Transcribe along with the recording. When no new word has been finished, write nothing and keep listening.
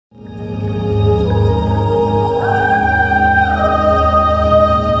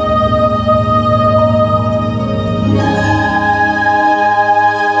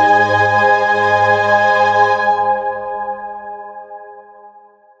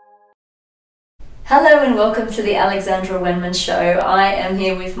Hello and welcome to the Alexandra Wenman show. I am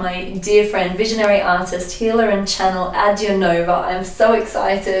here with my dear friend, visionary artist, healer and channel Adya Nova. I'm so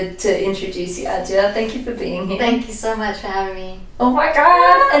excited to introduce you, Adya. Thank you for being here. Thank you so much for having me. Oh my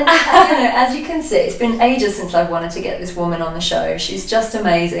god! And you know, as you can see, it's been ages since I've wanted to get this woman on the show. She's just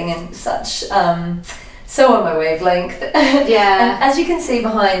amazing and such so on my wavelength. Yeah. And as you can see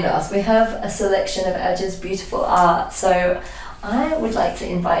behind us, we have a selection of Adya's beautiful art. So I would like to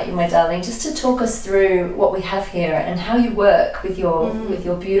invite you, my darling, just to talk us through what we have here and how you work with your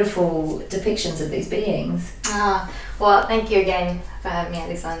beautiful depictions of these beings. Well, thank you again for having me,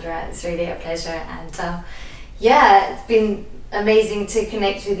 Alexandra. It's really a pleasure, and yeah, it's been amazing to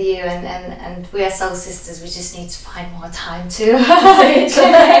connect with you, and we are soul sisters. We just need to find more time to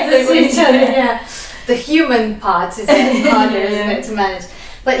connect with each other. Yeah, the human part is harder, isn't it, to manage?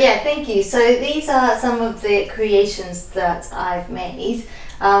 But yeah, thank you. So these are some of the creations that I've made.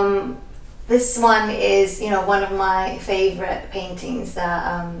 This one is, one of my favorite paintings that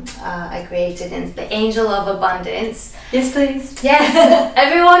I created, and it's the Angel of Abundance. Yes, please. Yes,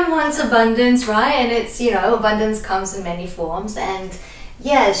 everyone wants abundance, right? And it's, abundance comes in many forms. And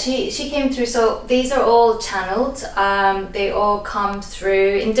yeah, she came through. So these are all channeled. They all come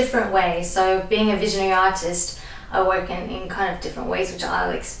through in different ways. So being a visionary artist, I work in kind of different ways, which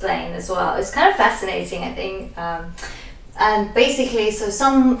I'll explain as well. It's kind of fascinating, I think. And basically, so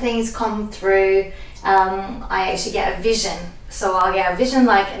some things come through, I actually get a vision. So I'll get a vision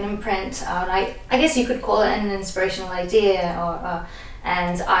like an imprint, I guess you could call it an inspirational idea,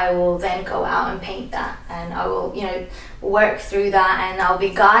 and I will then go out and paint that, and I will, work through that, and I'll be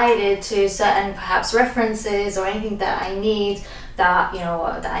guided to certain perhaps references or anything that I need, that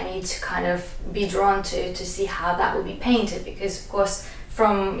that I need to kind of be drawn to see how that will be painted, because of course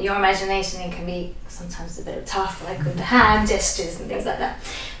from your imagination it can be sometimes a bit tough, like with the hand gestures and things like that.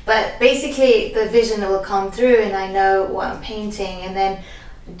 But basically the vision will come through and I know what I'm painting, and then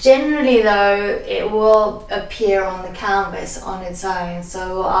generally though it will appear on the canvas on its own.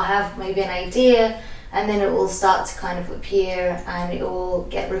 So I'll have maybe an idea, and then it will start to kind of appear and it will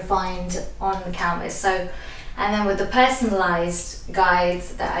get refined on the canvas. So, and then with the personalized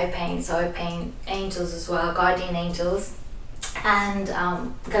guides that I paint, so I paint angels as well, guardian angels, and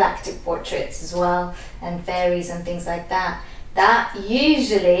galactic portraits as well, and fairies and things like that. That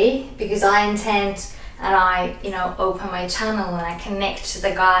usually, because I intend and I open my channel and I connect to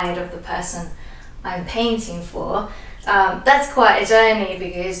the guide of the person I'm painting for, that's quite a journey,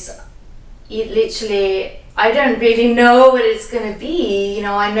 because I don't really know what it's going to be.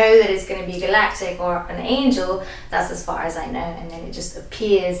 I know that it's going to be galactic or an angel. That's as far as I know, and then it just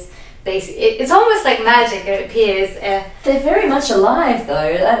appears. Basically, it's almost like magic. It appears. They're very much alive,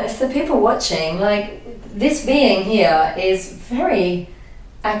 though. For people watching, like this being here is very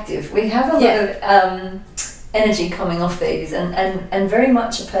active. We have a lot of energy coming off these, and very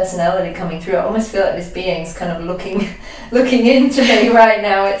much a personality coming through. I almost feel like this being's kind of looking into me right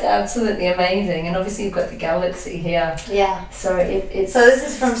now. It's absolutely amazing, and obviously you've got the galaxy here. Yeah. So it's. So this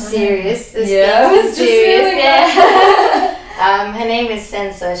is from Sirius. This it's Sirius. Really Yeah. Her name is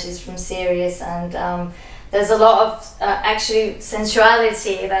Sensa. She's from Sirius, and there's a lot of actually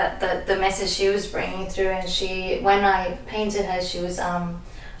sensuality that the message she was bringing through. And when I painted her, she was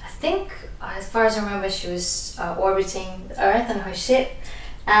I think, as far as I remember, she was orbiting the Earth on her ship,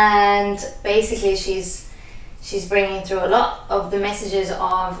 and basically she's bringing through a lot of the messages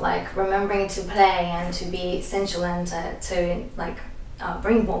of like remembering to play and to be sensual, and to like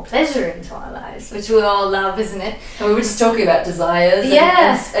bring more pleasure into our lives, which we all love, isn't it? And we were just talking about desires,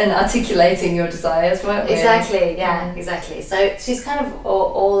 and articulating your desires, weren't we? Exactly, yeah, exactly. So she's kind of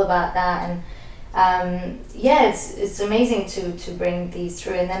all about that, and yeah, it's amazing to bring these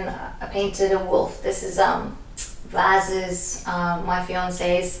through. And then I painted a wolf. This is Vaz's, my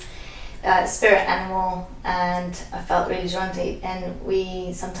fiance's spirit animal, and I felt really drawn to it.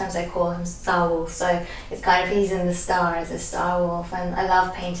 And sometimes I call him Star Wolf. So it's kind of, he's in the stars, a Star Wolf. And I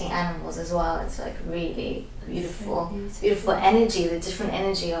love painting animals as well. It's like really beautiful. It's beautiful energy, the different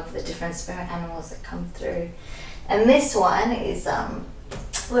energy of the different spirit animals that come through. And this one is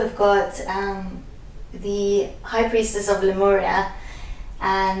we've got the High Priestess of Lemuria,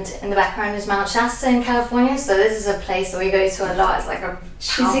 and in the background is Mount Shasta in California. So this is a place that we go to a lot. It's like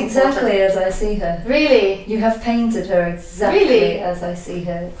she's exactly as I see her. Really? You have painted her exactly as I see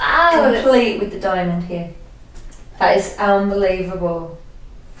her. Wow, complete with the diamond here. That is unbelievable.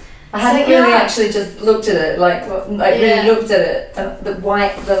 I hadn't really actually just looked at it, really looked at it. The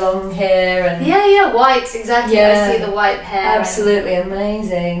white, the long hair, and white, exactly. I see the white hair. Absolutely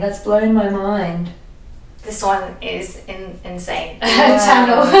amazing. That's blown my mind. This one is insane.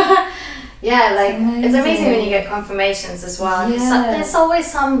 Channel. Yeah, like it's amazing when you get confirmations as well. Yeah. There's always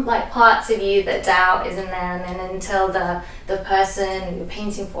some like parts of you that doubt isn't there, and then until the person you're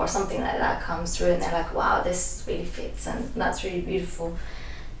painting for, something like that, comes through, and they're like, wow, this really fits, and that's really beautiful.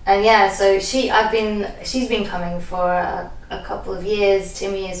 And yeah, so she's been coming for a couple of years to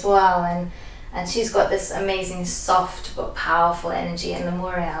me as well, and she's got this amazing soft but powerful energy. And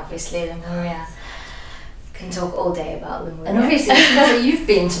Lemuria, obviously, Lemuria. Can talk all day about Lemuria. And obviously, so you've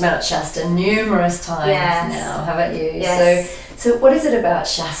been to Mount Shasta numerous times now, haven't you? Yes. So what is it about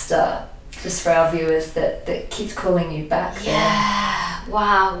Shasta, just for our viewers, that keeps calling you back there? Yeah,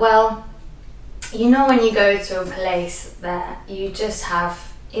 wow. Well, you know, when you go to a place that you just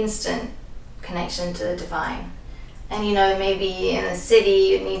have instant connection to the divine, and you know, maybe in a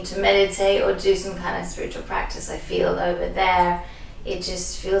city you need to meditate or do some kind of spiritual practice, I feel over there it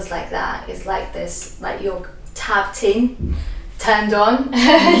just feels like that. It's like this, like you're tapped in, turned on,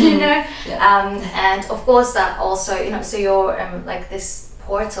 you know. And of course that also, you know, so you're like this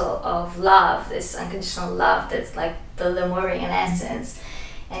portal of love, this unconditional love that's like the Lemurian essence,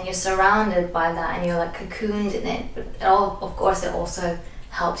 and you're surrounded by that, and you're like cocooned in it. But of course it also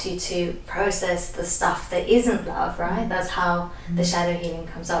helps you to process the stuff that isn't love, right? That's how the shadow healing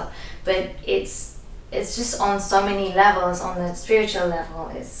comes up. But it's just on so many levels. On the spiritual level,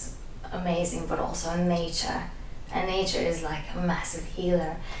 it's amazing, but also nature. And nature is like a massive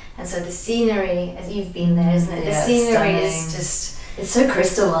healer. And so the scenery, as you've been there, isn't it? Yeah, the scenery stunning. is just... It's so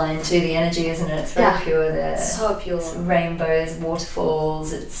crystalline too, the energy, isn't it? It's very pure there. So pure. It's rainbows,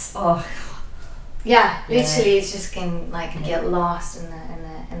 waterfalls, it's, Yeah, literally it just can like get lost in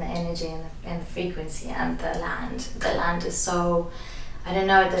the energy and the frequency and the land. The land is so... I don't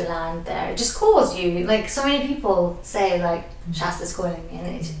know, the land there, it just calls you. Like so many people say like Shasta's calling me,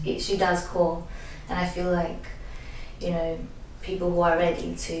 and she does call. And I feel like, you know, people who are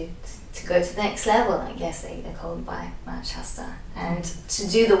ready to go to the next level, I guess they're called by Mount Shasta. And to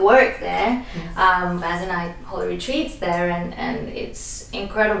do the work there, Baz and I hold retreats there, and it's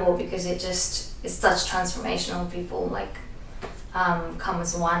incredible because it's such transformational. People like come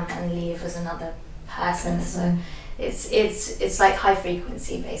as one and leave as another person. So it's like high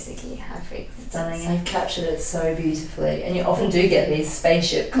frequency, basically, high frequency. Stunning, and you've captured it so beautifully, and you often do get these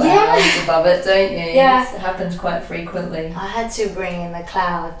spaceship clouds above it, don't you? Yeah, it happens quite frequently. I had to bring in the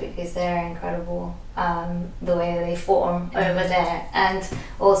cloud because they're incredible, the way they form over there, and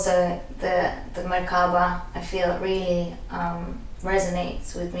also the Merkaba, I feel it really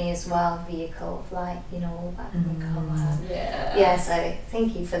resonates with me as well. Vehicle of light, you know, all that Merkaba. Yeah, so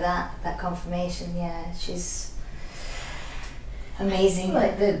thank you for that confirmation. Yeah, she's amazing.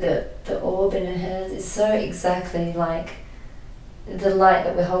 Like the orb in her hands is so exactly like the light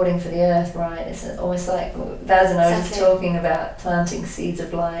that we're holding for the earth, right? It's almost like Vaz and I were just talking about planting seeds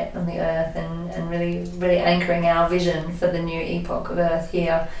of light on the earth and really anchoring our vision for the new epoch of earth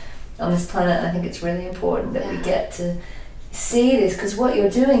here on this planet. And I think it's really important that we get to see this, because what you're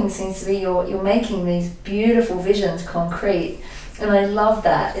doing seems to be you're making these beautiful visions concrete. And I love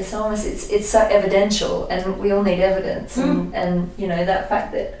that. It's almost it's so evidential, and we all need evidence. And you know, that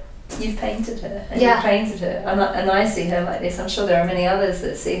fact that you've painted her and you've painted her, and I see her like this. I'm sure there are many others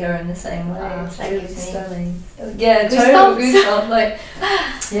that see her in the same way. It's really stunning. Yeah, total goosebumps. Like,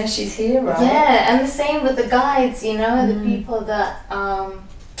 yeah, she's here, right? Yeah, and the same with the guides. You know, the people that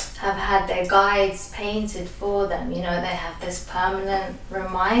have had their guides painted for them. You know, they have this permanent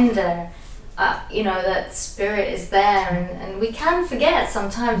reminder. You know, that spirit is there, and we can forget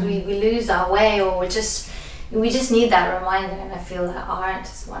sometimes. We lose our way, or we just need that reminder. And I feel that art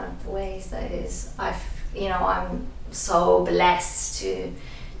is one of the ways that is. I'm so blessed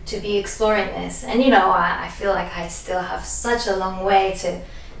to be exploring this, and you know, I feel like I still have such a long way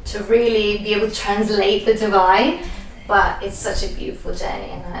to really be able to translate the divine. But it's such a beautiful journey,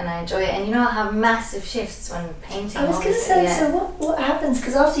 and I enjoy it. And you know, I have massive shifts when painting. I was going to say, so what happens?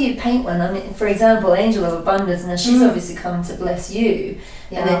 Because after you paint one, I mean, for example, Angel of Abundance, now she's obviously come to bless you,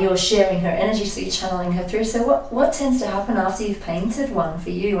 and then you're sharing her energy, so you're channeling her through. So what tends to happen after you've painted one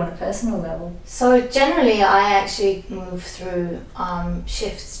for you on a personal level? So generally, I actually move through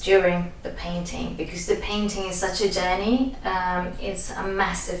shifts during the painting, because the painting is such a journey. It's a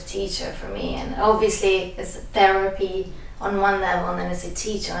massive teacher for me, and obviously it's therapy on one level, and then it's a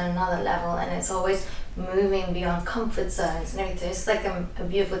teacher on another level, and it's always moving beyond comfort zones and everything. It's like a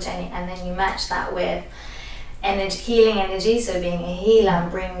beautiful journey, and then you match that with energy, healing energy, so being a healer and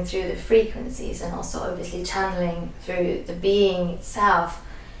bringing through the frequencies, and also obviously channeling through the being itself.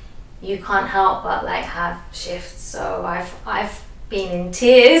 You can't help but like have shifts. So I've been in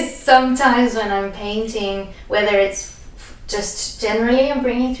tears sometimes when I'm painting, whether it's just generally I'm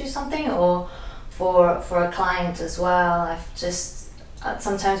bringing through something, or for a client as well. I've just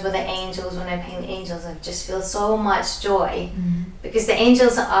sometimes with the angels, when I paint angels, I just feel so much joy, because the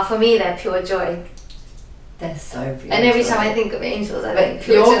angels are, for me, they're pure joy. They're so beautiful. And every time I think of angels, I think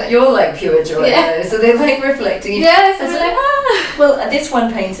pure joy. You're like pure joy, though, so they're like reflecting you. Yes, it's like, ah. Well, this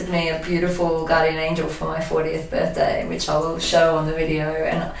one painted me a beautiful guardian angel for my 40th birthday, which I will show on the video,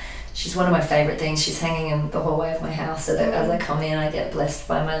 and she's one of my favourite things. She's hanging in the hallway of my house, so that as I come in, I get blessed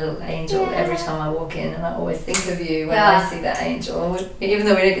by my little angel every time I walk in, and I always think of you when I see that angel. Even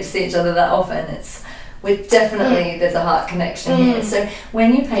though we don't get to see each other that often, we're definitely, there's a heart connection here. So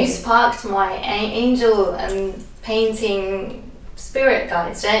when you paint... You sparked my angel and painting spirit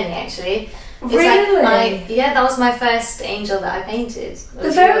guides journey, actually. It's really? Like that was my first angel that I painted. The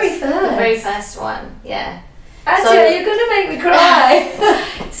very first? The very first one, yeah. Adya, so, you're gonna make me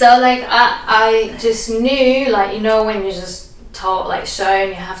cry. So like I just knew, like, you know, when you're just told, like, shown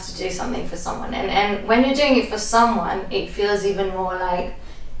you have to do something for someone, and when you're doing it for someone, it feels even more like,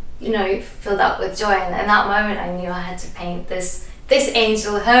 you know, filled up with joy. And in that moment I knew I had to paint this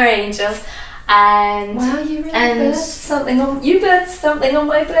angel, her angel. And wow, you really birthed something on. You birthed something on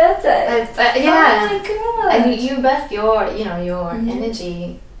my birthday. Yeah. Oh my god. And you birthed your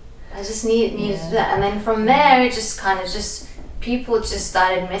energy. I just needed to do that, and then from there it just kind of people just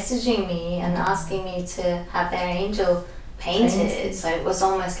started messaging me and asking me to have their angel painted. So it was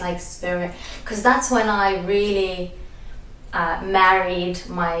almost like spirit, because that's when I really married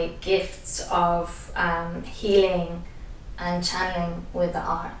my gifts of healing and channeling with the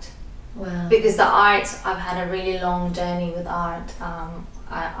art. Wow. Because the art, I've had a really long journey with art.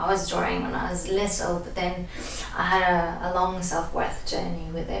 I was drawing when I was little, but then I had a long self-worth journey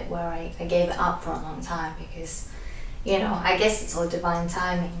with it, where I gave it up for a long time, because, you know, I guess it's all divine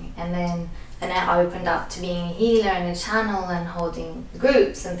timing. And then I opened up to being a healer and a channel and holding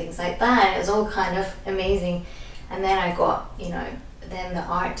groups and things like that. It was all kind of amazing. And then I got, you know, then the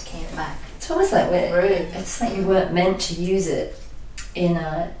art came back. It's almost like it's like you weren't meant to use it in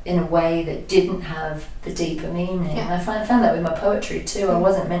a way that didn't have the deeper meaning. I found that with my poetry too. I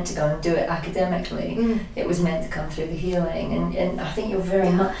wasn't meant to go and do it academically. It was meant to come through the healing, and I think you're very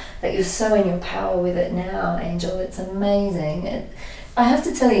much, like, you're so in your power with it now, Angel. It's amazing. I have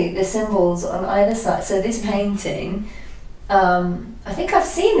to tell you, the symbols on either side. So this painting, I think I've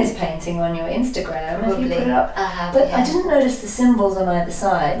seen this painting on your Instagram. Have you put it up? I have, but I didn't notice the symbols on either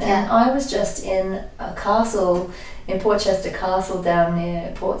side. Yeah. And I was just in a castle, in Portchester Castle down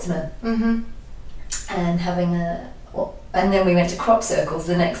near Portsmouth, and having and then we went to crop circles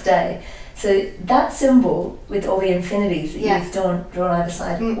the next day. So that symbol with all the infinities that you've drawn either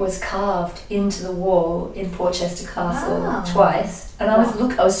side was carved into the wall in Portchester Castle twice. And I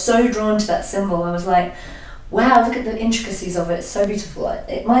was so drawn to that symbol. I was like, wow, look at the intricacies of it. It's so beautiful.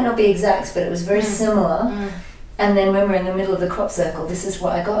 It might not be exact, but it was very similar. And then when we're in the middle of the crop circle, this is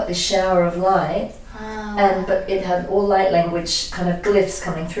what I got, this shower of light. But it had all light language kind of glyphs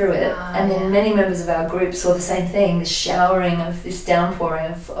coming through it. And then many members of our group saw the same thing, this showering of this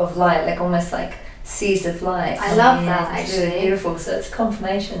downpouring of light, like almost like seas of light. I love that, it's actually. really beautiful. So it's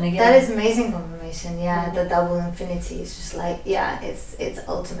confirmation again. That is amazing confirmation. The double infinity is just like, it's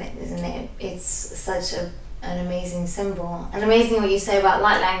ultimate, isn't it? It's such an amazing symbol. And amazing what you say about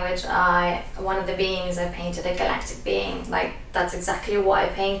light language. One of the beings I painted, a galactic being, like, that's exactly what I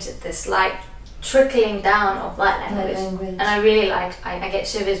painted, this light trickling down of light language. And I really I get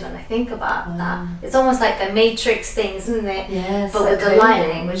shivers when I think about that. It's almost like the Matrix thing, isn't it? Yes, but with the light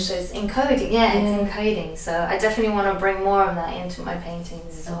language, so it's encoding. It's encoding. So I definitely want to bring more of that into my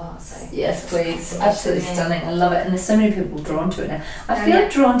paintings as well. So yes, please. Absolutely stunning. I love it. And there's so many people drawn to it now. I feel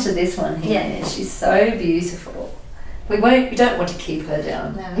drawn to this one here. She's so beautiful. We don't want to keep her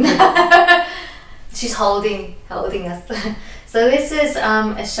down. No. She's holding us. So this is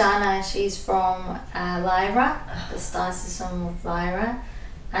Ashana. She's from Lyra, the star system of Lyra,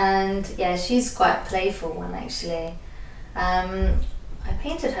 and she's quite a playful one, actually. I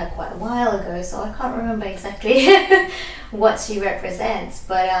painted her quite a while ago, so I can't remember exactly what she represents.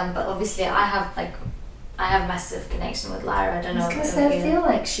 But obviously I have massive connection with Lyra. I don't know. Because I feel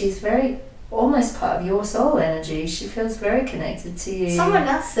like she's very almost part of your soul energy. She feels very connected to you. Someone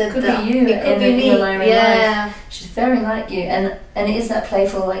else said could that. Be you it could in be the me. Lyran life. She's very like you, and it is that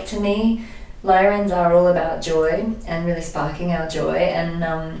playful. Like, to me, Lyrans are all about joy and really sparking our joy. And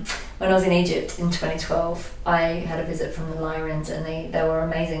when I was in Egypt in 2012, I had a visit from the Lyrans, and they were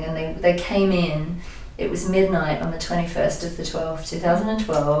amazing. And they came in. It was midnight on the 21st of the 12th,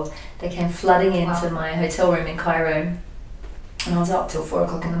 2012. They came flooding into my hotel room in Cairo. and I was up till 4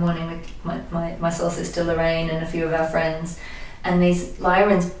 o'clock in the morning with my soul sister Lorraine and a few of our friends, and these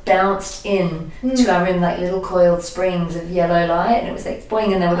Lyrans bounced in to our room like little coiled springs of yellow light, and it was like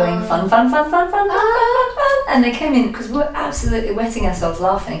boing, and they were going fun, fun, fun, fun, fun, fun, fun, fun, and they came in because we were absolutely wetting ourselves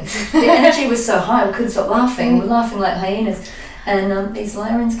laughing. The energy was so high we couldn't stop laughing. We were laughing like hyenas, and these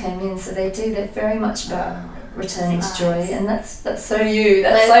Lyrans came in, so they're very much about returning to joy, and that's so you.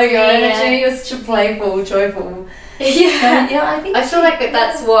 That's so your energy. You're such a playful, joyful. Yeah, yeah. I think I feel like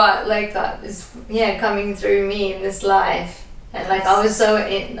that's what that is coming through me in this life. And like I was so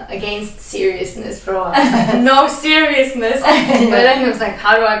against seriousness for a while. No seriousness. But then it was like,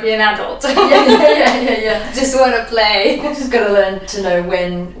 how do I be an adult? yeah. Just want to play. Just got to learn to know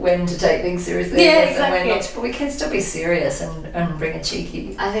when to take things seriously. Yeah, and exactly. when not to, but we can still be serious and bring a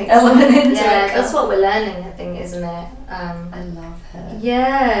cheeky element into it. Yeah, that's what we're learning, I think, isn't it? I love her.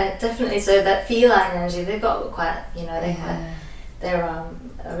 Yeah, definitely. So that feline energy, they've got quite, they're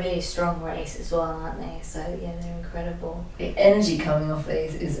a really strong race as well, aren't they? So yeah, they're incredible. The energy coming off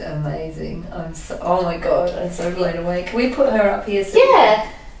these is amazing. Oh my god, I'm so blown away. Can we put her up here?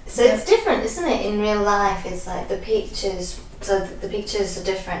 Yeah. So it's different, isn't it? In real life, it's like the pictures. So the pictures are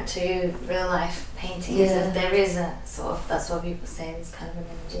different to real life paintings. Yeah. There is a sort of, that's what people say. There's kind of an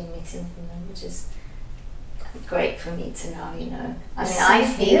energy mixing from them, which is great for me to know. I mean, I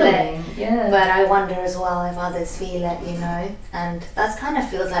feel it, but I wonder as well if others feel it, and that's kind of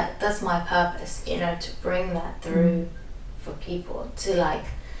feels like that's my purpose, to bring that through for people to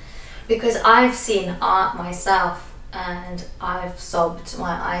because I've seen art myself and I've sobbed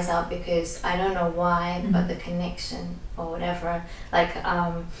my eyes out because I don't know why, but the connection or whatever,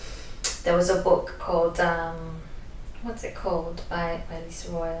 there was a book called what's it called by Lisa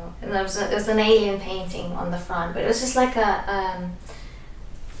Royal, and there was an alien painting on the front, but it was just like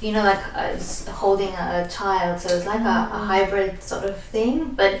holding a child, so it was like a hybrid sort of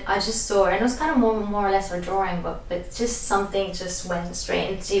thing. But I just saw it, and it was kind of more or less a drawing, but just something just went straight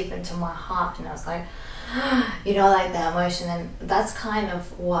and deep into my heart, and I was like, like that emotion, and that's kind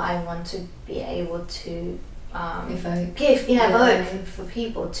of what I want to be able to evoke for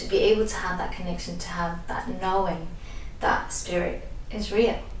people, to be able to have that connection, to have that knowing that spirit is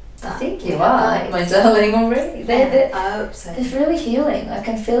real. I think you are, my darling, already. I hope so. It's really healing. I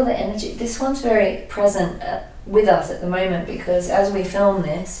can feel the energy. This one's very present with us at the moment, because as we film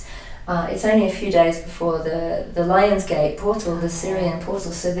this, it's only a few days before the Lionsgate portal, the Syrian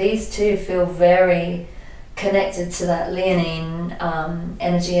portal. So these two feel very connected to that Leonine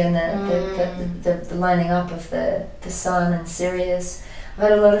energy and the lining up of the sun and Sirius. I've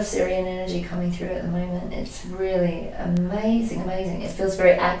had a lot of Syrian energy coming through at the moment. It's really amazing. It feels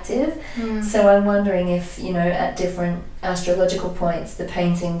very active. So I'm wondering if, at different astrological points, the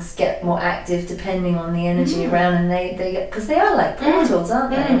paintings get more active depending on the energy around, and they get, because they are like portals,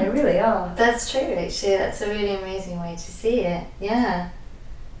 aren't they? They really are. That's true, actually. That's a really amazing way to see it. Yeah,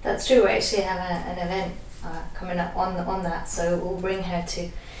 that's true. We actually have an event coming up on that, so we'll bring her to.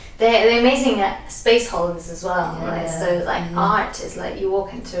 They're amazing at space holders as well. So art is like you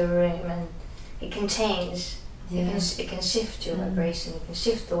walk into a room and it can change. It can shift your vibration. It can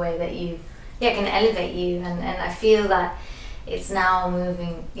shift the way that you it can elevate you, and I feel that it's now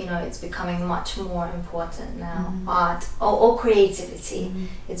moving, it's becoming much more important now. Art or creativity.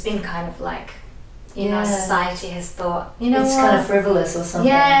 It's been kind of like society has thought, it's kind of frivolous or something.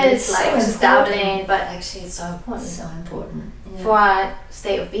 Yeah, it's like just dabbling, but actually it's so important. So important. For our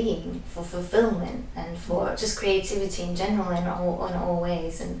state of being, for fulfillment, and for just creativity in general, in all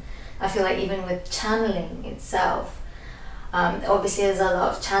ways. And I feel like even with channeling itself, obviously there's a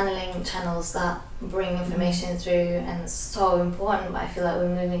lot of channeling channels that bring information through, and it's so important, but I feel like we're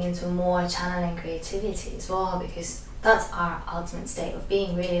moving into more channeling creativity as well, because that's our ultimate state of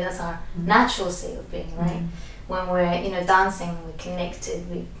being, really. That's our natural state of being, right? When we're dancing, we're connected,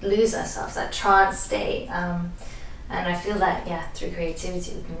 we lose ourselves, that trance state. And I feel that, through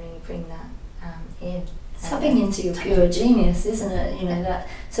creativity we can really bring that in. Tapping into your pure genius, isn't it? That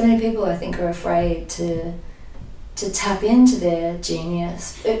so many people, I think, are afraid to tap into their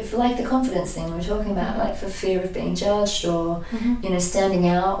genius. For like the confidence thing we were talking about, like for fear of being judged or, standing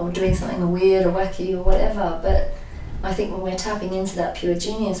out or doing something weird or wacky or whatever. But I think when we're tapping into that pure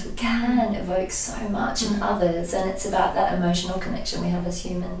genius, we can evoke so much in others, and it's about that emotional connection we have as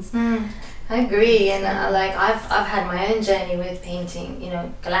humans. I agree, and I've had my own journey with painting,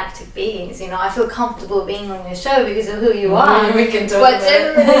 galactic beings. I feel comfortable being on your show because of who you are. We can talk but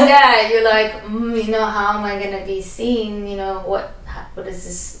generally, you're like, how am I gonna be seen? What does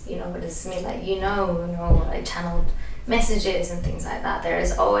this, what does this mean? Like, I channeled messages and things like that.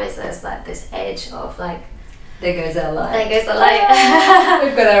 There's like this edge of like, there goes our light. There goes the light.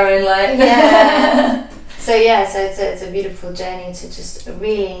 We've got our own light. Yeah. So it's a beautiful journey to just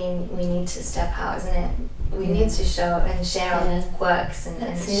really, we need to step out, isn't it? We need to show and share our quirks and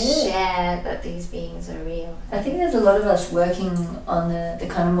share that these beings are real. I think there's a lot of us working on the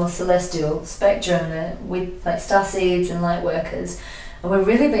kind of more celestial spectrum with like starseeds and light workers, and we're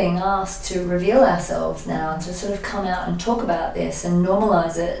really being asked to reveal ourselves now, to sort of come out and talk about this and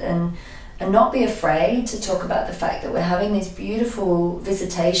normalize it, and not be afraid to talk about the fact that we're having these beautiful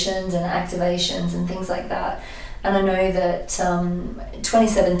visitations and activations and things like that. And I know that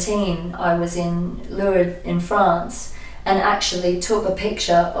 2017 I was in Lourdes in France and actually took a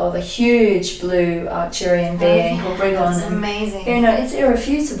picture of a huge blue Arcturian being called Brigon. It's amazing. You know, it's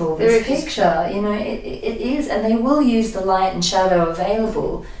irrefutable, this picture. You know, it is, and they will use the light and shadow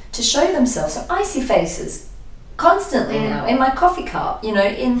available to show themselves. So I see faces constantly now in my coffee cup, you know,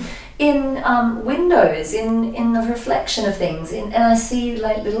 in windows, in the reflection of things, and I see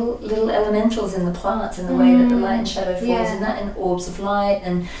like little elementals in the plants, in the way that the light and shadow falls in that, and orbs of light,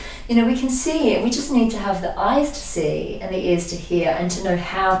 and you know, we can see it. We just need to have the eyes to see and the ears to hear and to know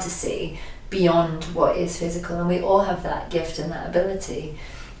how to see beyond what is physical, and we all have that gift and that ability.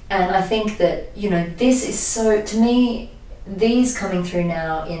 And I think that, you know, this is so, to me, these coming through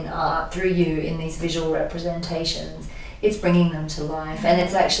now in art, through you, in these visual representations, it's bringing them to life, and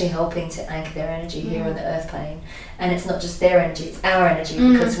it's actually helping to anchor their energy here on the earth plane. And it's not just their energy, it's our energy,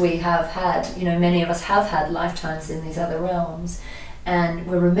 because we have had, you know, many of us have had lifetimes in these other realms, and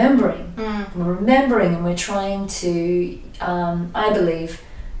we're remembering, and we're trying to, I believe,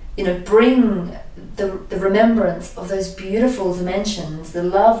 you know, bring the remembrance of those beautiful dimensions, the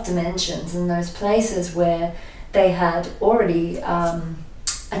love dimensions, and those places where they had already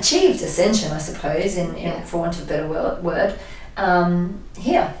achieved ascension, I suppose, in for want of a better word.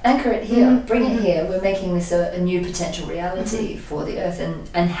 Here, anchor it here, bring it here. We're making this a new potential reality for the earth,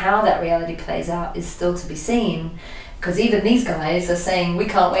 and how that reality plays out is still to be seen, because even these guys are saying, we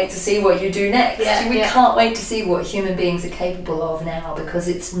can't wait to see what you do next. We can't wait to see what human beings are capable of now, because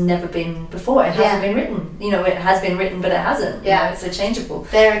it's never been before. It hasn't been written. You know, it has been written, but it hasn't. You know, it's so changeable.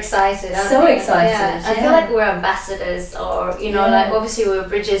 They're excited. So excited. I feel like we're ambassadors, or, you know, like obviously we're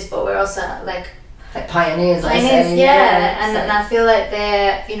bridges, but we're also like pioneers. I say. And I feel like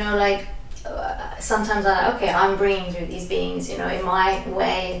they're, you know, like sometimes I'm like, okay, I'm bringing through these beings, you know, in my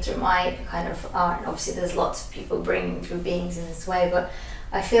way, through my kind of art. And obviously there's lots of people bringing through beings in this way, but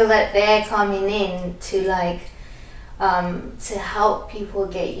I feel that they're coming in to like to help people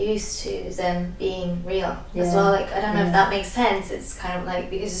get used to them being real as well. Like, I don't know if that makes sense. It's kind of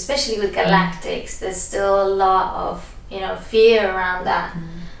like, because especially with galactics, there's still a lot of, you know, fear around that.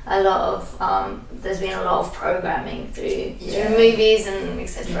 A lot of there's been a lot of programming through movies and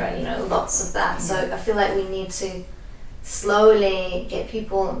etc. You know, lots of that. So I feel like we need to slowly get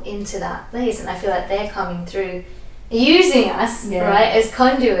people into that place, and I feel like they're coming through, using us right as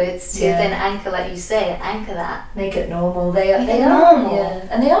conduits to then anchor, like you say, anchor that, make it normal. They are normal,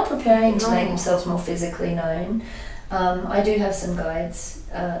 and they are preparing to make themselves more physically known. I do have some guides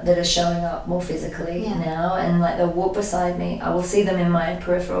that are showing up more physically now, and like they'll walk beside me. I will see them in my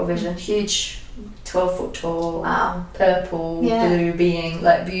peripheral vision, huge 12-foot tall, purple, blue being,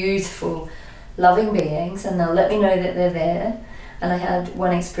 like beautiful, loving beings, and they'll let me know that they're there. And I had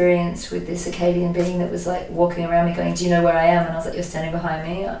one experience with this Akkadian being that was like walking around me going, do you know where I am? And I was like, you're standing behind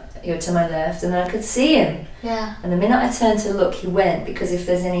me, you're to my left. And then I could see him. And the minute I turned to look, he went, because if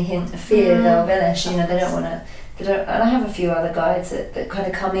there's any hint of fear, they'll vanish. You know, they don't want to. And I have a few other guides that kind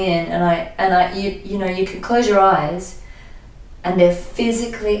of come in, and you know, you can close your eyes, and they're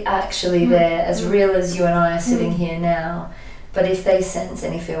physically actually there, as real as you and I are sitting here now. But if they sense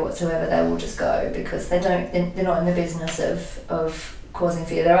any fear whatsoever, they will just go, because they're not in the business of causing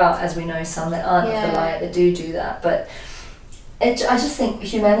fear. There are, as we know, some that aren't of the light that do that. But I just think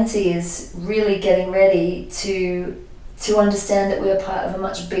humanity is really getting ready to understand that we are part of a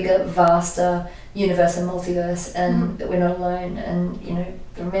much bigger, vaster universe and multiverse, and that we're not alone. And you know,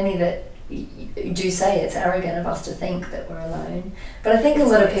 there are many that do say it's arrogant of us to think that we're alone, but I think a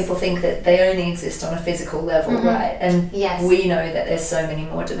lot of people think that they only exist on a physical level, right? And we know that there's so many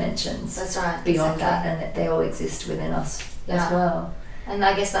more dimensions beyond that, and that they all exist within us as well. And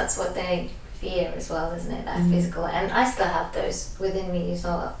I guess that's what they fear as well, isn't it? That physical. And I still have those within me as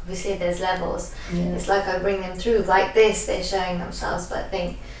well. Obviously there's levels. It's like I bring them through like this, they're showing themselves, but I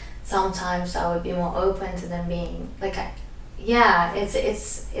think sometimes I would be more open to them being like,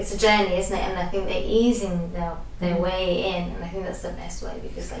 it's a journey, isn't it? And I think they're easing their way in, and I think that's the best way,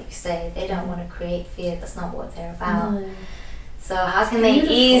 because like you say, they don't want to create fear. That's not what they're about. So how can they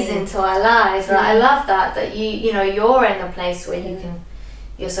ease into our lives? Right? I love that you know, you're in a place where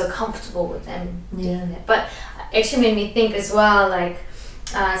you're so comfortable with them doing it. But actually made me think as well, like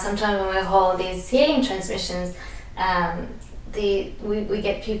sometimes when we hold these healing transmissions, we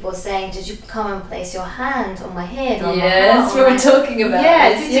get people saying, did you come and place your hand on my head? On yes, my we were talking about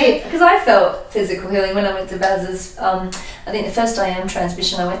this. Because I felt physical healing when I went to Baz's, I think the first I Am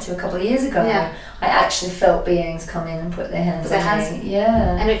transmission I went to a couple of years ago. Yeah. I actually felt beings come in and put their hands on me.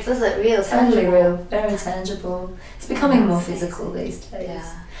 Yeah. And it feels like real, totally real, very tangible. It's becoming more physical these days.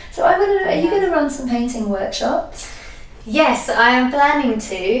 Yeah. So I want to know, are you going to run some painting workshops? Yes, I am planning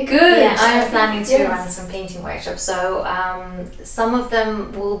to. Good. Yeah, I am planning to run some painting workshops. So some of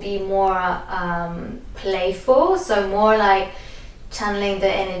them will be more playful, so more like channeling the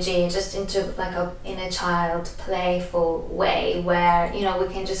energy just into like a inner child playful way, where, you know,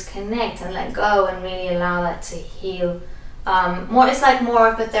 we can just connect and let go and really allow that to heal. It's like more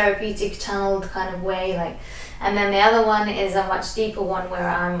of a therapeutic channeled kind of way, like. And then the other one is a much deeper one where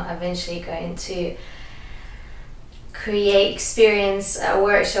I'm eventually going to experience a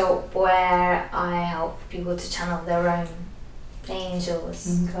workshop where I help people to channel their own angels,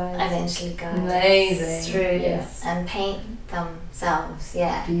 eventually guides through and paint themselves.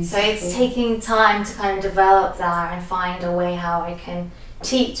 Beautiful. So it's taking time to kind of develop that and find a way how I can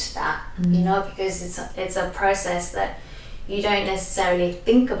teach that, you know, because it's a process that you don't necessarily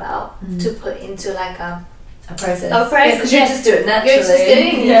think about to put into like a process. Because you just do it naturally. You're just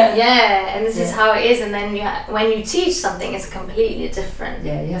doing it. And this is how it is. And then when you teach something, it's a completely different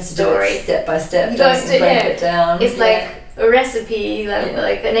you have to story. Do it step by step. You got to break it down. It's like a recipe,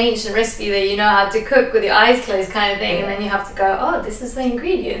 like an ancient recipe that you know how to cook with your eyes closed kind of thing, and then you have to go, oh, this is the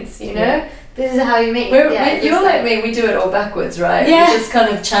ingredients, you know? This is how you make it. You're like me, we do it all backwards, right? We just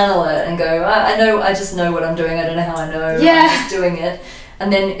kind of channel it and go, I just know what I'm doing, I don't know how I know, I'm just doing it.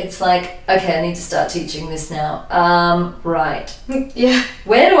 And then it's like, okay, I need to start teaching this now. Right.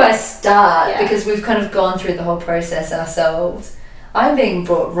 Where do I start? Because we've kind of gone through the whole process ourselves. I'm being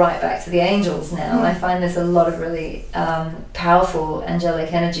brought right back to the angels now. I find there's a lot of really powerful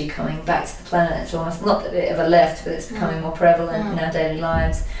angelic energy coming back to the planet. It's almost, not that it ever left, but it's becoming more prevalent in our daily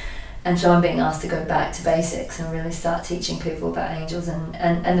lives. And so I'm being asked to go back to basics and really start teaching people about angels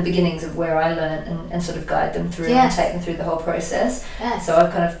and the beginnings of where I learned and sort of guide them through and take them through the whole process. So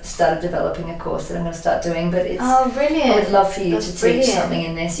I've kind of started developing a course that I'm going to start doing, but it's brilliant. I would love for you to teach something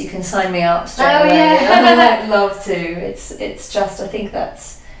in this. You can sign me up straight away. I would love to. It's just, I think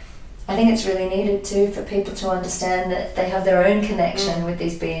it's really needed too, for people to understand that they have their own connection with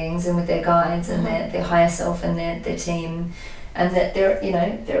these beings and with their guides and their higher self and their team. And that there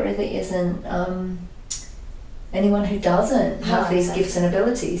really isn't anyone who doesn't have these gifts and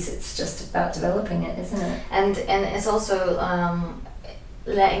abilities. It's just about developing it, isn't it? And it's also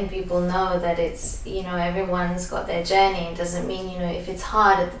letting people know that it's, you know, everyone's got their journey. It doesn't mean, you know, if it's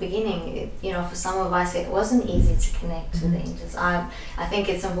hard at the beginning, you know, for some of us it wasn't easy to connect with angels. I think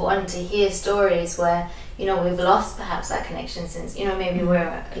it's important to hear stories where, you know, we've lost perhaps that connection since, you know, maybe we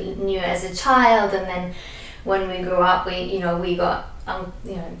were new as a child, and then when we grew up, we got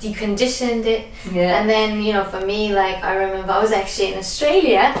deconditioned it. And then, you know, for me, like, I remember I was actually in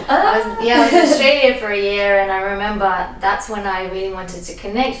Australia. I was in Australia for a year, and I remember that's when I really wanted to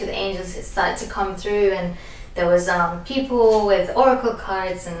connect with angels. It started to come through, and there was people with oracle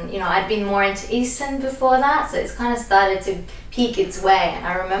cards, and, you know, I'd been more into Eastern before that, so it's kind of started to peek its way. And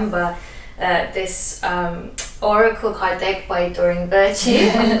I remember this oracle card deck by Doreen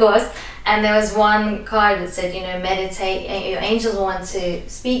Virtue, of course. And there was one card that said, you know, meditate, your angels want to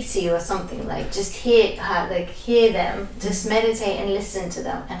speak to you or something, like just hear them, just meditate and listen to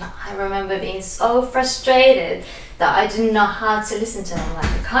them. And I remember being so frustrated that I didn't know how to listen to them. Like,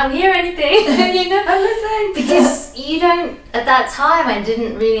 I can't hear anything, you know, I'm listening. Because you don't, at that time, I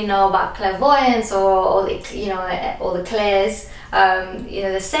didn't really know about clairvoyance or all the clairs, you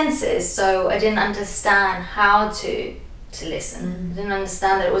know, the senses. So I didn't understand how to listen. I didn't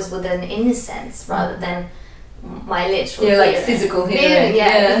understand that it was with an inner sense rather than my literal like physical hearing.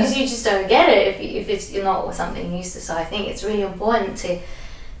 Because you just don't get it if you're not something you're used to. So I think it's really important to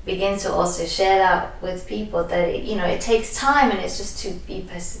begin to also share that with people, that it takes time, and it's just to be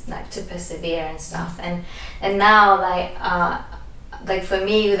to persevere and stuff. And now, like, like for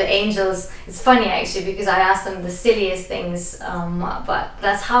me with the angels, it's funny actually because I ask them the silliest things, but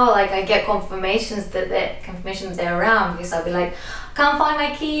that's how like I get confirmation that they're around, because I'll be like, can't find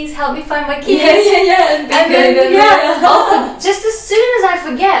my keys, help me find my keys. And then often, just as soon as I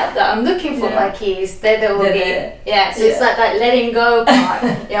forget that I'm looking for my keys, then there will be so it's like that letting go part.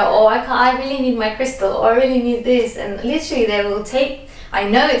 I really need my crystal, or I really need this, and literally they will take. I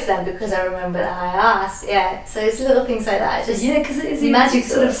know it's them because I remember that I asked. So it's little things like that. Just because it is magic. You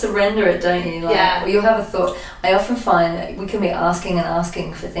sort of surrender it, don't you? Like, or you'll have a thought. I often find that we can be asking and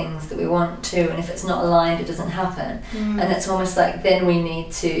asking for things that we want to, and if it's not aligned, it doesn't happen. And it's almost like then we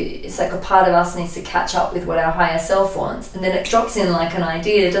need to. It's like a part of us needs to catch up with what our higher self wants, and then it drops in like an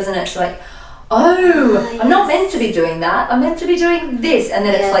idea, doesn't it? It's like, I'm not meant to be doing that. I'm meant to be doing this, and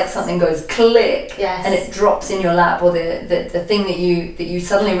then it's like something goes click, and it drops in your lap, or the thing that you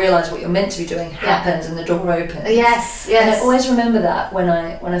suddenly realise what you're meant to be doing happens, and the door opens. And I always remember that when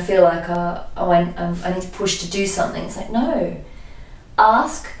I feel like I need to push to do something. It's like, no,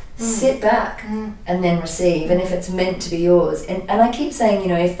 ask. Sit back and then receive, and if it's meant to be yours, and I keep saying,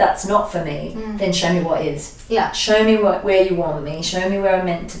 if that's not for me, then show me what is. Show me where you want me, show me where I'm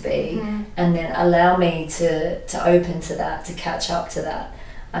meant to be, and then allow me to open to that, to catch up to that.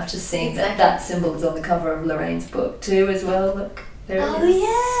 I've just seen that symbol is on the cover of Lorraine's book too as well. Look, there it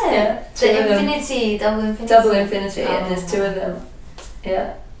is. The infinity, double infinity, and there's two of them.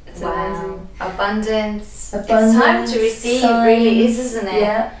 It's amazing. Abundance. It's time to receive, really is, isn't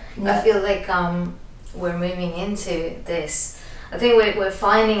it? I feel like we're moving into this. I think we're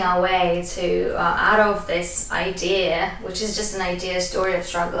finding our way to out of this idea, which is just an idea, story of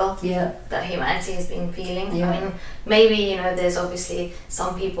struggle that humanity has been feeling. I mean, maybe there's obviously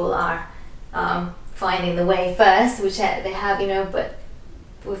some people are finding the way first, which they have, but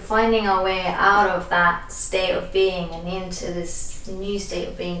we're finding our way out of that state of being and into this new state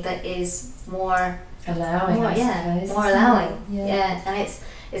of being that is more allowing, more allowing. And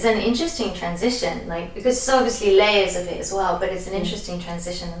it's an interesting transition, like, because it's obviously layers of it as well, but it's an interesting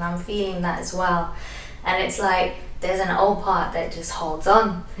transition, and I'm feeling that as well. And it's like there's an old part that just holds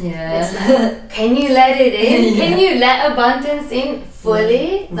on. Like, can you let it in? Can you let abundance in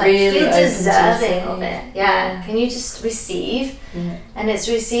fully? Like, really feel deserving of it. Can you just receive? And it's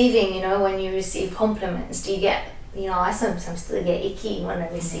receiving, when you receive compliments, do you get, I sometimes still get icky when I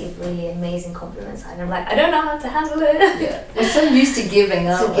receive really amazing compliments, and I'm like, I don't know how to handle it. We're so used to giving,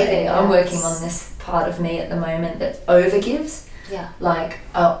 aren't we? I'm working on this part of me at the moment that overgives. Like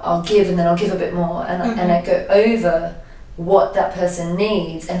I'll give, and then I'll give a bit more, and I go over what that person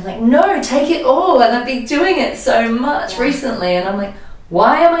needs, and like, no, take it all. And I've been doing it so much recently, and I'm like,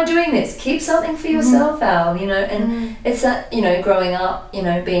 why am I doing this? Keep something for yourself, Al, and it's that, growing up,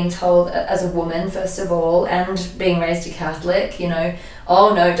 being told as a woman, first of all, and being raised a Catholic,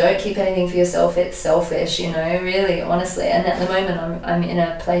 oh no, don't keep anything for yourself, it's selfish, really, honestly. And at the moment I'm in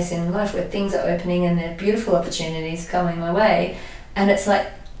a place in life where things are opening and there are beautiful opportunities coming my way, and it's like,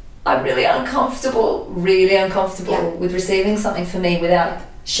 I'm really uncomfortable with receiving something for me without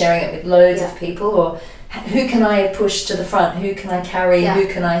sharing it with loads of people, or who can I push to the front, who can I carry, who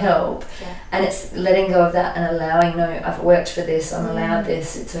can I help, and it's letting go of that and allowing, no, I've worked for this, I'm allowed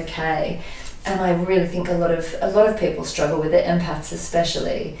this, it's okay. And I really think a lot of people struggle with it, empaths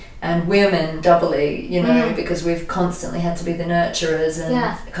especially, and women doubly, because we've constantly had to be the nurturers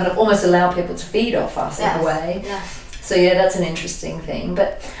and kind of almost allow people to feed off us in a way. So that's an interesting thing.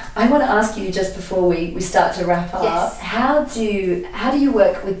 But I want to ask you, just before we start to wrap up, how do you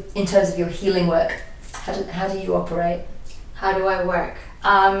work with, in terms of your healing work? How do you operate? How do I work?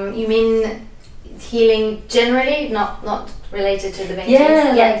 You mean healing generally, not related to the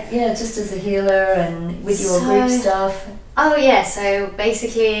meditation? Just as a healer and with your group stuff. So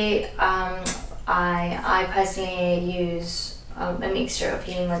basically I personally use a mixture of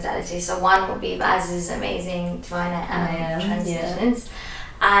healing modalities. So one would be Vaz's amazing Divine Transitions,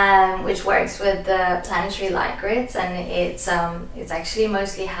 which works with the planetary light grids, and it's actually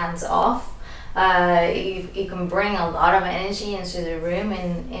mostly hands off. You can bring a lot of energy into the room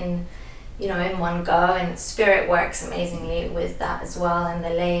in one go, and spirit works amazingly with that as well, and the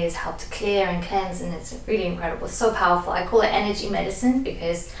layers help to clear and cleanse, and it's really incredible. It's so powerful. I call it energy medicine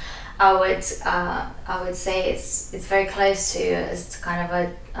because I would say it's very close to, as kind of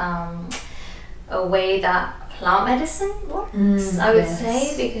a way that plant medicine works. I would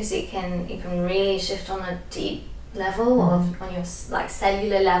say, because it can really shift on a deep level on your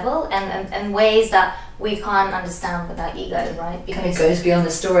cellular level, and ways that we can't understand with our ego, right? Because it goes beyond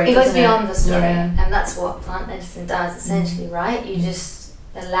the story. It goes beyond the story, and that's what plant medicine does essentially, right? You just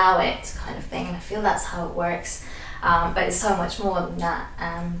allow it, kind of thing. And I feel that's how it works. but it's so much more than that.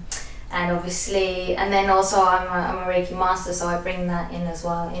 And obviously, and then also I'm a Reiki master, so I bring that in as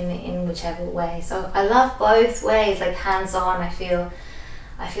well in whichever way. So I love both ways, like hands-on. I feel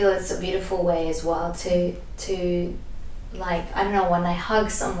it's a beautiful way as well to like, I don't know, when I hug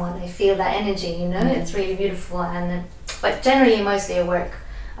someone, I feel that energy, you know. It's really beautiful. And but generally, mostly I work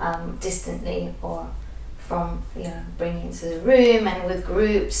distantly or from, you know, bringing into the room and with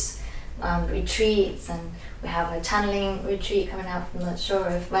groups, retreats, and we have a channeling retreat coming up. I'm not sure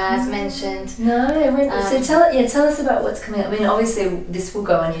if Raz mentioned. No, so tell us about what's coming up. I mean, obviously this will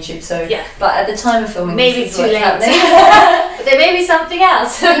go on YouTube, so but at the time of filming, maybe this is too late. But there may be something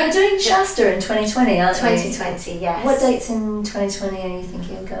else. So you're doing Shasta in 2020, aren't you? 2020, yes. What dates in 2020 are you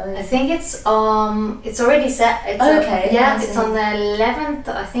thinking of going? I think it's already set. It's it's on the 11th,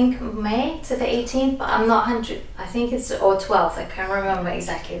 I think, May to the 18th, but I'm not 100. I think it's or 12th. I can't remember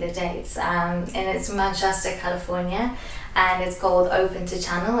exactly the dates. And it's Manchester, California, and it's called Open to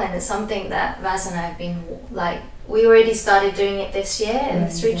Channel, and it's something that Raz and I have been like, we already started doing it this year in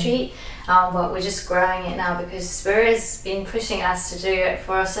this retreat, but we're just growing it now because Spirit has been pushing us to do it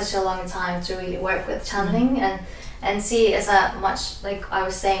for such a long time, to really work with channeling and see it as a much, like I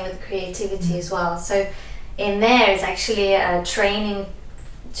was saying, with creativity as well. So in there is actually a training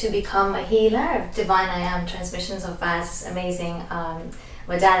to become a healer of Divine I Am transmissions of Raz's amazing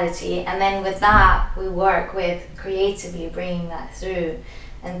modality, and then with that we work with creatively bringing that through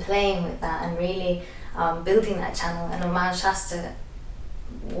and playing with that and really building that channel. And Oman Shasta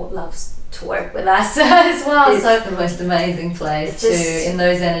loves to work with us as well. It's the most amazing place too, in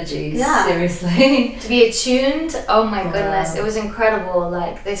those energies. Yeah, seriously. To be attuned, oh my goodness, it was incredible.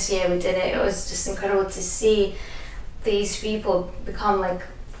 Like this year we did it, it was just incredible to see these people become like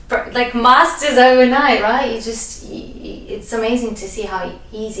masters overnight, right? It's amazing to see how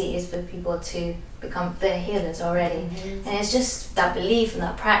easy it is for people to become their healers already. And it's just that belief and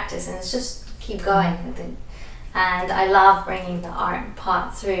that practice, and it's just keep going with it. And I love bringing the art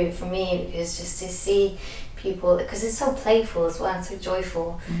part through for me, because just to see people, because it's so playful as well and so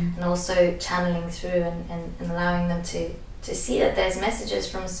joyful, and also channeling through and allowing them to see that there's messages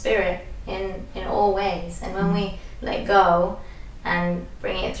from Spirit in all ways. And when we let go and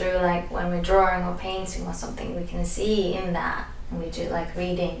bring it through, like when we're drawing or painting or something, we can see in that, and we do like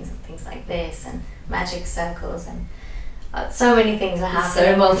readings and things like this and magic circles, and so many things are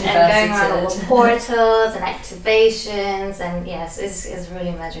happening, so multifaceted, and going around all the portals and activations, and yes, it's a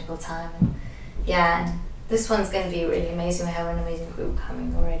really magical time. And and this one's going to be really amazing. We have an amazing group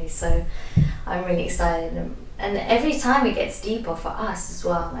coming already, so I'm really excited, and every time it gets deeper for us as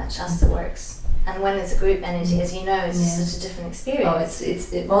well. That Shasta works. And when it's a group energy, as you know, it's just such a different experience.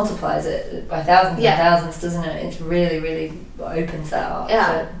 Oh, it multiplies it by thousands and thousands, doesn't it? It really, really opens that up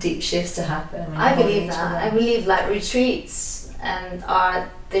for deep shifts to happen. I believe that. I believe like retreats and are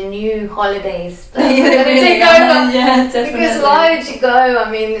the new holidays that we're going to take over. Yeah, definitely. Because why would you go? I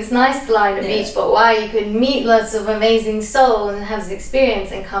mean, it's nice to lie on the beach, but why? You could meet lots of amazing souls and have this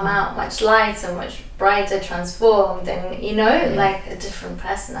experience and come out much lighter, much brighter, transformed, and you know, like a different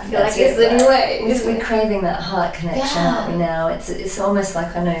person. I feel like it's the new way. We're craving that heart connection, aren't we now? It's almost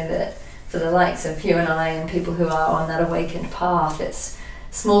like, I know that for the likes of you and I and people who are on that awakened path, it's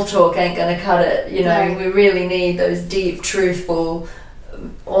small talk ain't going to cut it. You know, we really need those deep, truthful,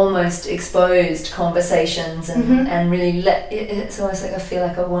 almost exposed conversations, and really it's almost like I feel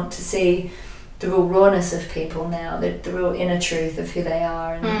like I want to see the real rawness of people now, the real inner truth of who they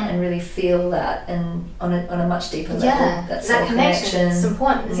are, and really feel that, and on a much deeper level. That connection is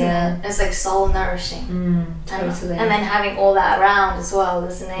important, isn't it? It's like soul nourishing. Totally. And then having all that around as well,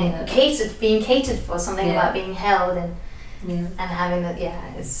 isn't it? Being catered for, something about being held and having that.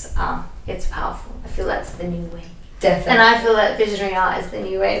 It's powerful. I feel that's the new way. Definitely. And I feel that visionary art is the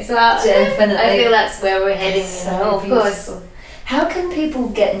new way as well. Definitely. I feel that's where we're heading. So of course. How can people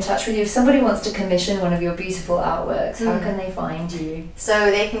get in touch with you? If somebody wants to commission one of your beautiful artworks, how can they find you? So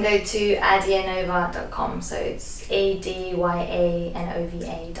they can go to adyanova.com. So it's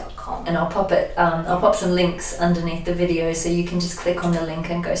ADYANOVA.com. And I'll pop some links underneath the video, so you can just click on the link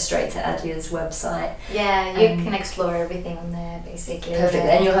and go straight to Adya's website. Yeah, you can explore everything on there, basically. Perfect.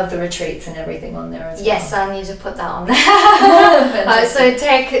 And you'll have the retreats and everything on there as well. Yes, I need to put that on there. So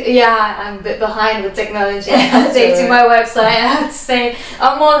I'm a bit behind with technology. Updating my website, I have to say.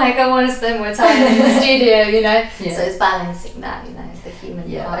 I'm more like, I want to spend more time in the studio, you know. So it's balancing that, you know, the human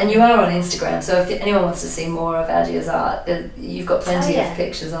part. And you are on Instagram, so if anyone wants to see more of Adya's art, you've got plenty of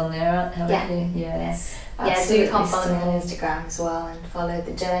pictures on there, haven't you? Yes. So you can follow me on Instagram as well and follow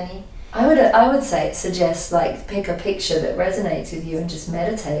the journey. I would say suggest like pick a picture that resonates with you and just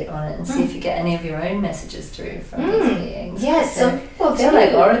meditate on it and see if you get any of your own messages through from these beings. Yes, some people they're do.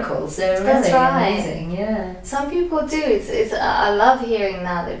 like oracles. They're That's really right. amazing. Yeah. Some people do. It's I love hearing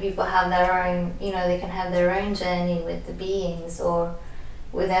that people have their own. You know, they can have their own journey with the beings or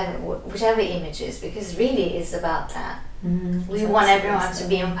whichever images, because really it's about that. We want everyone to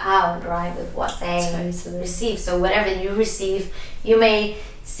be empowered, right, with what they receive. So whatever you receive, you may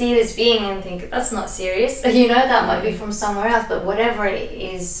see this being and think that's not serious, you know, that might be from somewhere else, but whatever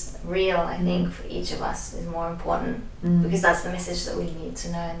is real, I think for each of us is more important, because that's the message that we need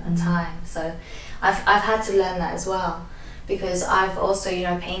to know in that time. So I've had to learn that as well, because I've also, you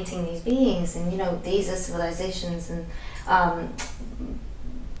know, painting these beings, and you know, these are civilizations and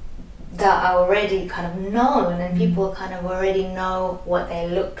that are already kind of known, and people kind of already know what they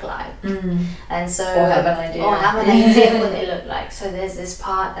look like, and so or have an idea what they look like. So there's this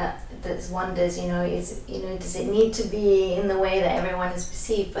part that wonders, you know, does it need to be in the way that everyone is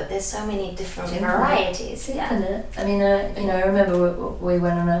perceived? But there's so many different varieties. Yeah. I mean, you know, I remember we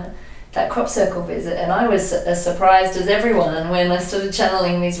went on that crop circle visit, and I was as surprised as everyone when I started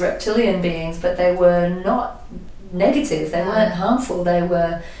channeling these reptilian beings, but they were not negative. They weren't harmful. They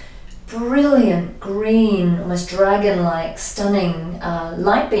were brilliant green, almost dragon-like, stunning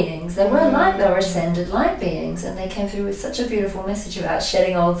light beings. They were light, they were ascended light beings, and they came through with such a beautiful message about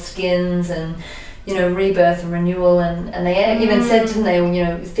shedding old skins and, you know, rebirth and renewal, and they even said, didn't they, you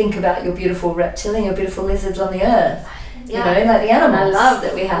know, think about your beautiful reptilian, your beautiful lizards on the earth. You know, like the animals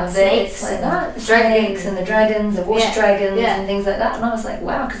that we have there. It's like that, the snakes and the dragons, the water dragons and things like that. And I was like,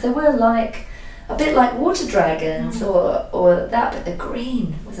 wow, because they were like a bit like water dragons or that, but the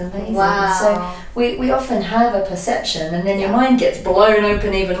green was amazing. Wow. So we often have a perception, and then your mind gets blown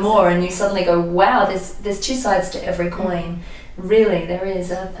open even more, and you suddenly go, wow, there's two sides to every coin. Really, there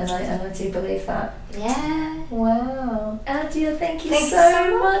is, and I do believe that. Yeah. Wow. Adya, thank you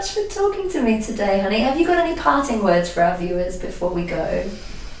so much for talking to me today, honey. Have you got any parting words for our viewers before we go?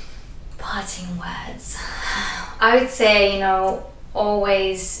 Parting words. I would say, you know,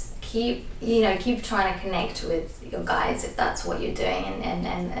 always keep trying to connect with your guides if that's what you're doing,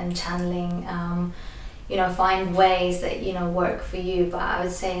 and channeling. You know, find ways that, you know, work for you, but I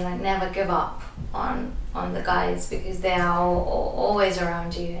would say, like, never give up on the guides, because they are always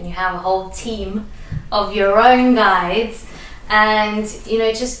around you, and you have a whole team of your own guides, and, you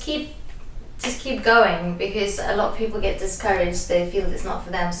know, just keep going, because a lot of people get discouraged. They feel it's not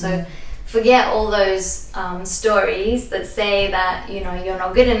for them. So forget all those stories that say that, you know, you're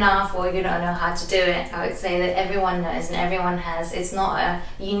not good enough or you don't know how to do it. I would say that everyone knows and everyone has. It's not a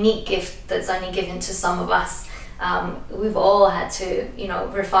unique gift that's only given to some of us. We've all had to, you know,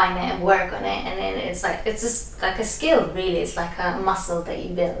 refine it and work on it, and then it's just like a skill, really. It's like a muscle that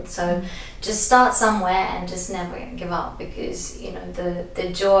you build. So just start somewhere and just never give up, because, you know, the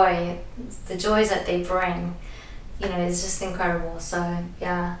joys that they bring, you know, is just incredible. So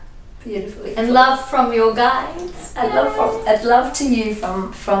yeah. Beautifully. And love from your guides. And love to you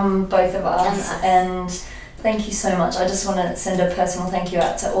from both of us. And thank you so much. I just want to send a personal thank you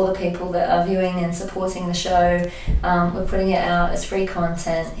out to all the people that are viewing and supporting the show. We're putting it out as free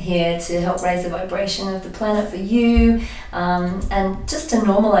content here to help raise the vibration of the planet for you, and just to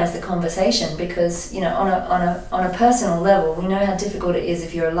normalize the conversation, because, you know, on a personal level, we know how difficult it is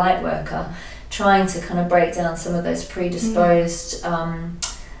if you're a light worker, trying to kind of break down some of those predisposed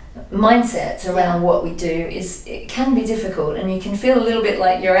mindsets around what we do. It can be difficult, and you can feel a little bit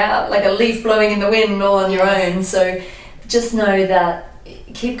like you're out like a leaf blowing in the wind all on your own. So just know that,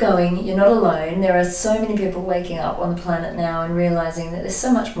 keep going, you're not alone. There are so many people waking up on the planet now and realizing that there's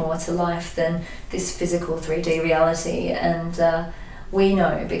so much more to life than this physical 3D reality, and we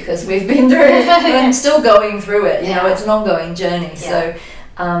know, because we've been through it and still going through it. You know, it's an ongoing journey. So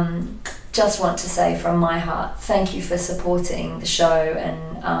just want to say from my heart, thank you for supporting the show,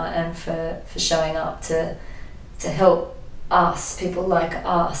 and for showing up to help us, people like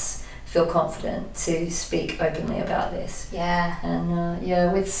us, feel confident to speak openly about this. Yeah. And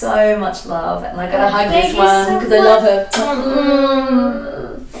with so much love, and I gotta hug this one because I love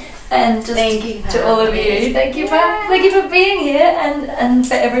her. And just thank you to all of you. Thank you for being here, and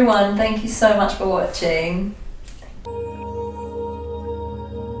for everyone, thank you so much for watching.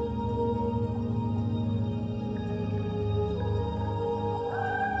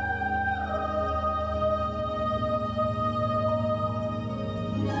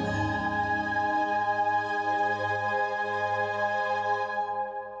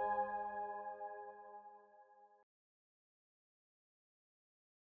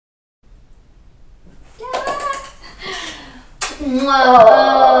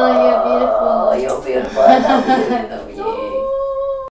 Oh, you're I love